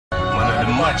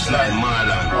much like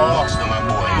Marlon. Box to my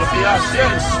boy. If you have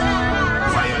sense,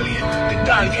 violate the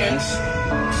guidance.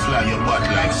 Fly your butt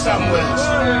like Samuels.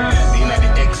 Inna the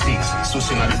X6,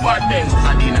 switching at the bad dance.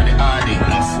 And inna the Hardy,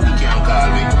 no fool can't call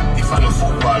me. If I no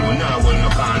football, we now will no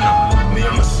corner. Me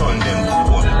and my son, them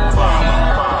cool.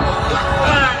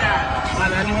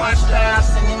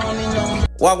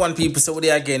 Wagwan people, so we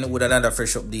again with another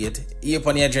fresh update. Here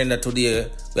on the agenda today,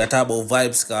 we are talking about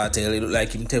Vybz Kartel. It look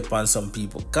like him tap on some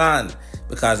people can,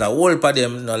 because a whole of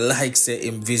them no like say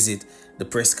him visit the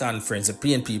press conference, the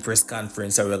PNP press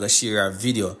conference, and we're gonna share a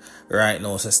video right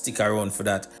now, so stick around for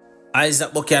that.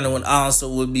 Isaac Buchanan also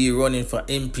will be running for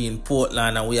MP in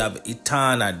Portland, and we have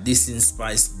Etana,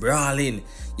 Spice brawling.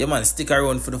 Yeah man, stick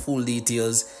around for the full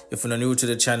details. If you're new to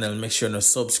the channel, make sure to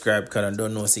subscribe, because I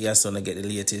don't know so you guys wanna get the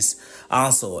latest.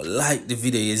 Also, like the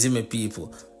video, you see me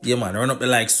people. Yeah man, run up the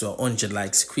likes to 100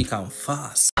 likes quick and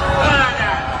fast.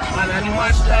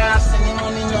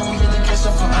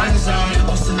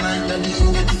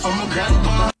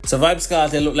 So Vybz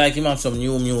Kartel look like him have some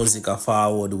new music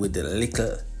forward with the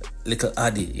little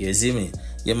Addy, you see me?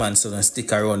 Yeah man, so don't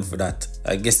stick around for that.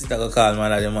 I guess it's a call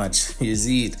man of the match, you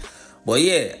see it. But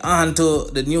yeah, on to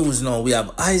the news now. We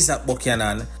have Isaac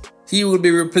Buchanan. He will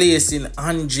be replacing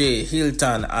Andre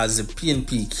Hilton as the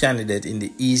PNP candidate in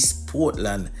the East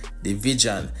Portland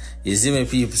division. You see me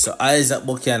people? So Isaac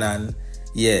Buchanan,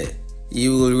 yeah, he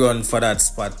will run for that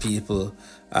spot people,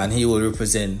 and he will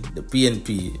represent the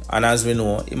PNP. And as we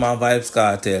know, him and Vybz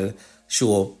Kartel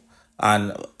show up,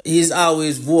 and he's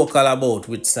always vocal about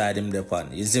which side him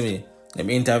depend. You see me? Them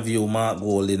interview Mark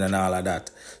Golding and all of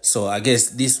that. So I guess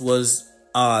this was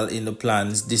all in the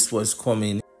plans. This was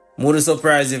coming. More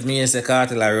surprised if me and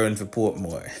Kartel are running for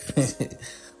Portmore.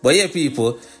 But yeah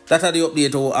people, that are the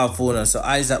update we have for now. So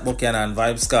Isaac Buchanan,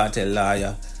 Vybz Kartel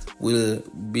lawyer, will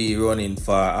be running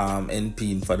for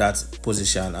NP for that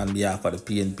position on behalf of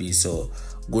the PNP. So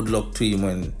good luck to him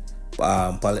when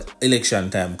election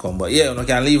time come. But yeah, you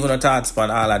can leave on your thoughts on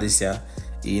all of this here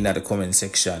in the comment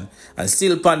section. And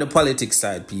still on the politics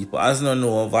side people, as you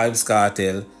know, Vybz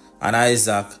Kartel and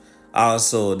Isaac,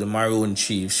 also the Maroon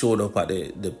Chief, showed up at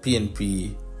the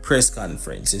PNP press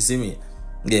conference. You see me?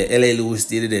 Yeah, LA Lewis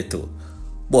did it too.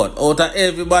 But out of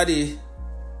everybody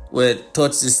who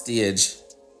touched the stage,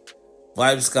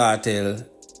 Vybz Kartel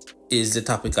is the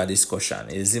topic of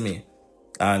discussion. You see me?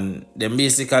 And then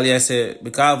basically I say,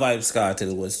 because Vybz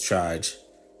Kartel was charged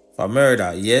for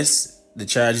murder, yes, the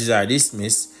charges are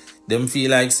dismissed. Them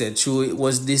feel like said true it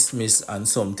was dismissed on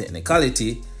some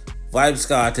technicality. Vybz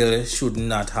Kartel should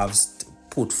not have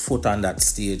put foot on that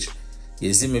stage.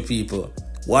 You see me people?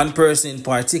 One person in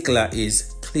particular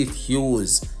is Cliff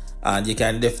Hughes. And you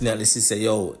can definitely see say,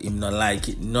 yo, him not like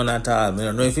it, none at all. I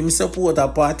don't know if him support a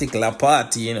particular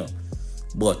party, you know.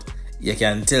 But you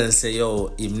can tell say, yo,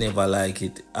 him never like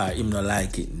it, or him not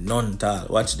like it, none at all.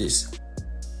 Watch this.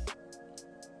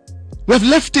 We've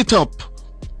left it up.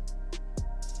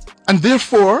 And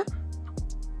therefore,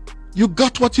 you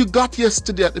got what you got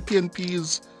yesterday at the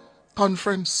PNP's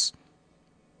conference.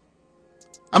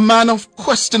 A man of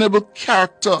questionable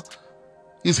character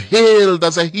is hailed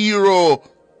as a hero.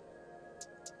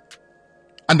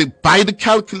 And by the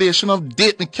calculation of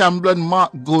Dayton Campbell and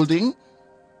Mark Golding,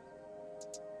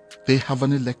 they have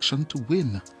an election to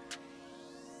win.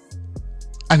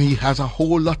 And he has a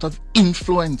whole lot of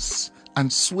influence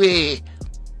and sway.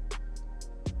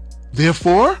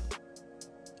 Therefore,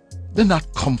 they're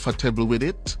not comfortable with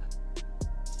it.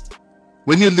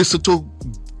 When you listen to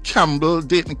Campbell,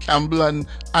 Dayton Campbell and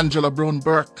Angela Brown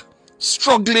Burke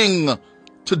struggling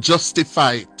to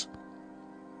justify it.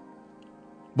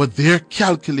 But their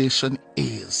calculation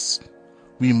is,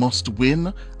 we must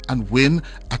win and win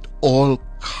at all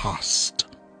cost.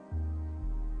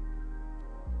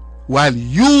 While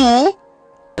you,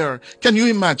 can you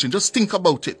imagine, just think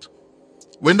about it,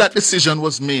 when that decision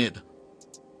was made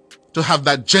to have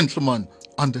that gentleman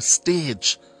on the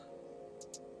stage,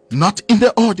 not in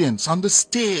the audience, on the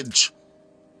stage,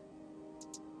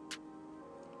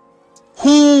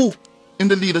 who in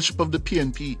the leadership of the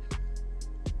PNP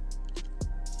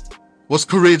was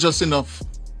courageous enough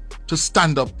to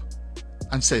stand up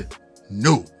and say,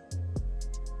 no,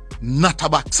 not a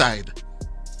backside?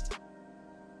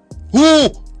 Who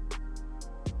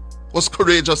was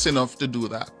courageous enough to do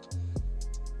that?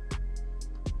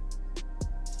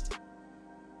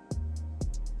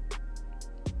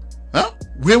 Huh?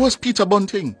 Where was Peter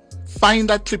Bunting? Find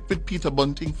that clip with Peter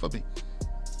Bunting for me.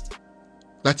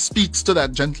 That speaks to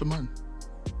that gentleman.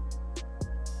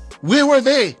 Where were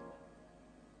they?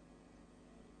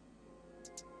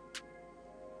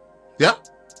 Yeah?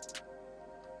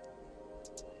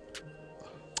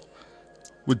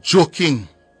 We're joking.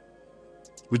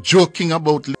 We're joking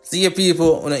about... See you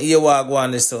people, when you hear what I go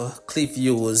on this, so Cliff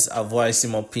use a voice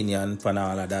him opinion and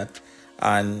all of that.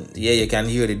 And yeah, you can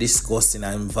hear the disgusting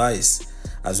in his voice.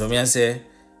 As what I say,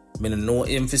 I don't know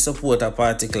him to support a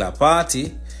particular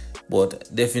party,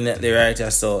 but definitely right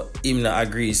here, so him not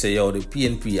agree, say yo, the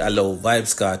PNP allow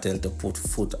Vybz Kartel to put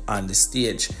foot on the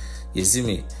stage. You see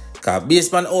me? Because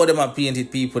based on all them are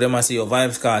painted people, they must say yo,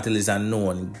 Vybz Kartel is a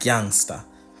known gangster.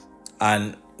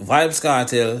 And Vybz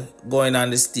Kartel going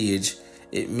on the stage,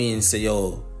 it means say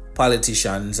yo,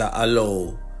 politicians are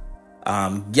allow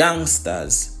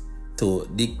gangsters to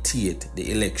dictate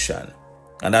the election.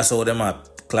 And that's how them are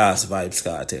class Vybz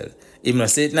Kartel. Even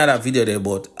say it's not a video there,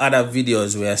 but other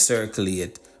videos where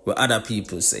circulate where other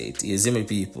people say it. You see me,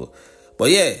 people?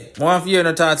 But yeah, more of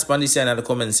your thoughts on this in the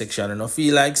comment section. And I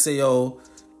feel like say yo,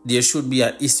 there should be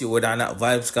an issue whether or not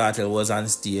Vybz Kartel was on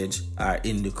stage or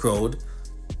in the crowd.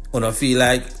 And I feel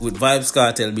like with Vybz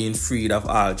Kartel being freed of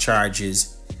all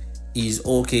charges, he's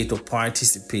okay to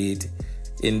participate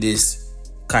in this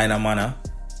kind of manner.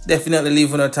 Definitely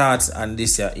leave your thoughts on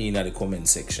this here in the comment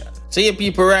section. So yeah,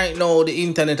 people, right now the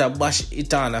internet a bash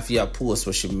Etana for your post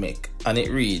what she make, and it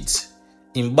reads,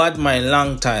 "In bad mind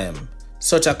long time,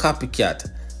 such a copycat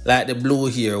like the blue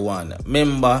hair one.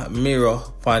 Member mirror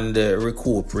on the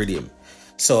recoup rhythm."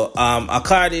 So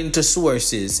according to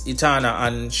sources, Etana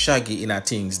and Shaggy in a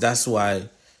things. That's why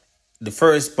the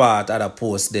first part of the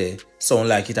post there sound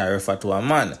like it a refer to a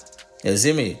man. You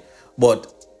see me?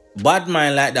 But bad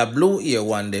mind like that blue ear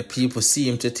one day, people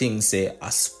seem to think say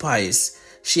a Spice,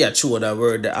 she a show the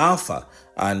word the alpha.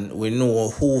 And we know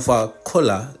who for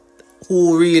color,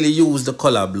 who really use the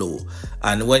color blue.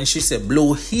 And when she said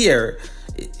blue here,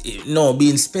 no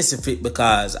being specific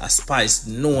because a Spice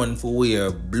known for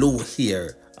wear blue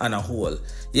hair and a whole.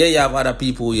 Yeah, you have other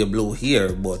people who wear blue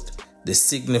hair, but the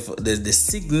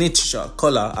signature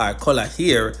color or color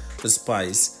here for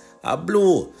Spice are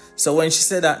blue. So when she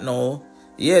said that no,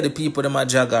 yeah, the people them a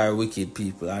jag are wicked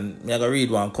people. And me I gonna read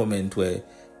one comment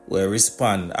where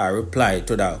respond or reply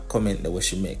to that comment that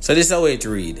she make. So this is a way to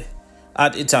read.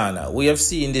 At Etana, we have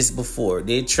seen this before.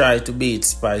 They try to bait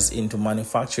Spice into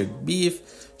manufactured beef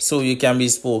so you can be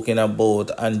spoken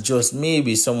about and just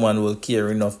maybe someone will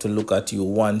care enough to look at you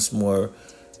once more.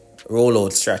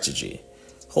 Rollout strategy.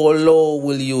 How low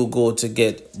will you go to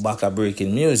get back a break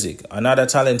in music? Another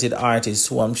talented artist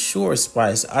who I'm sure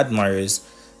Spice admires,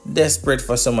 desperate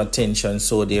for some attention,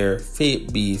 so their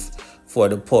fake beef for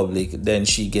the public, then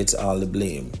she gets all the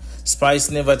blame.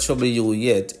 Spice never trouble you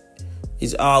yet.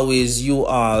 It's always you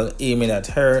all aiming at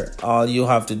her. All you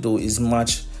have to do is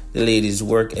match the lady's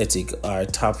work ethic or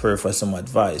tap her for some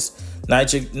advice.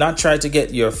 Not try to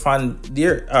get your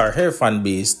her fan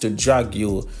base to drag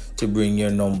you to bring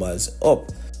your numbers up.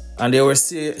 And there were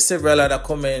several other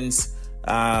comments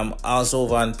also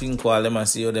over on Pinkwall. Let me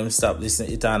see how them stop listening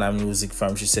to Etana music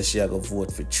from. She said she had to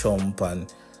vote for Trump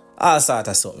and all sort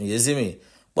of something. You see me?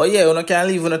 But yeah, you can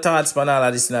leave your thoughts on all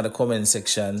of this in the comment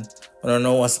section. I don't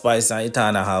know what Spice and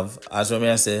Etana have. As what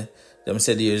I say, them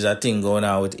said there's a thing going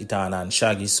on with Etana and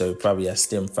Shaggy, so it probably a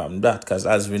stem from that. Because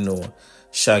as we know,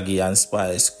 Shaggy and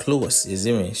Spice close. You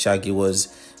see me? Shaggy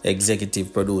was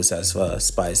executive producers for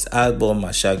Spice album,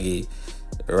 and Shaggy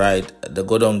write the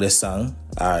Go Down the song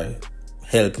or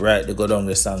help write the Go Down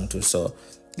the song too. So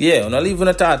yeah, I'm leaving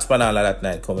a thoughts on all of that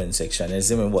night comment section. You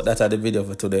see me? But that's the video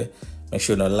for today. Make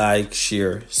sure to like,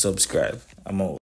 share, subscribe. I'm out.